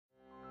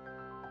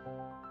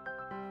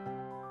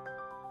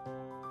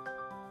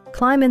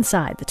climb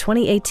inside the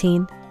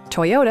 2018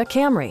 Toyota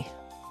Camry.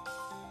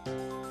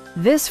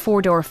 This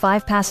four-door,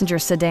 five-passenger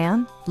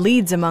sedan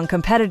leads among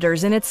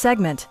competitors in its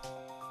segment.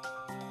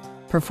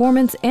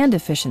 Performance and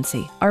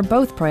efficiency are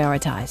both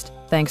prioritized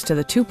thanks to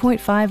the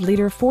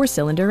 2.5-liter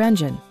four-cylinder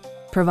engine,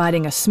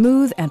 providing a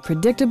smooth and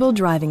predictable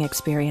driving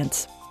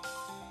experience.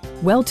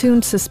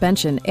 Well-tuned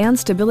suspension and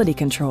stability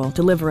control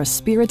deliver a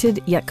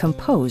spirited yet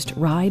composed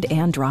ride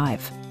and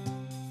drive.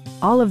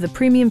 All of the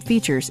premium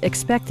features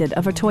expected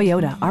of a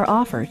Toyota are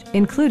offered,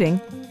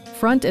 including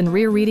front and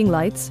rear reading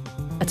lights,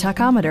 a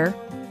tachometer,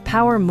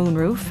 power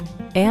moonroof,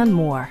 and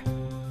more.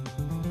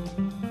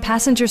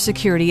 Passenger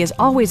security is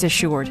always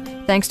assured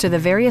thanks to the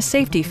various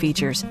safety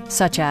features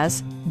such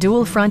as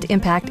dual front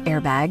impact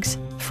airbags,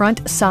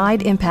 front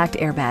side impact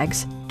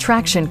airbags,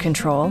 traction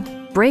control,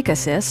 brake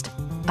assist,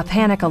 a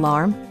panic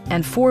alarm,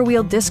 and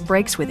four-wheel disc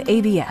brakes with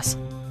ABS.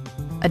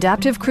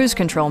 Adaptive Cruise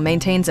Control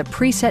maintains a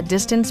preset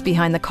distance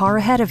behind the car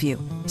ahead of you,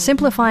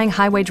 simplifying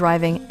highway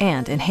driving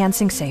and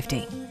enhancing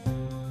safety.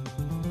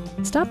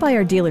 Stop by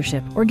our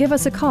dealership or give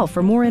us a call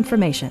for more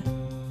information.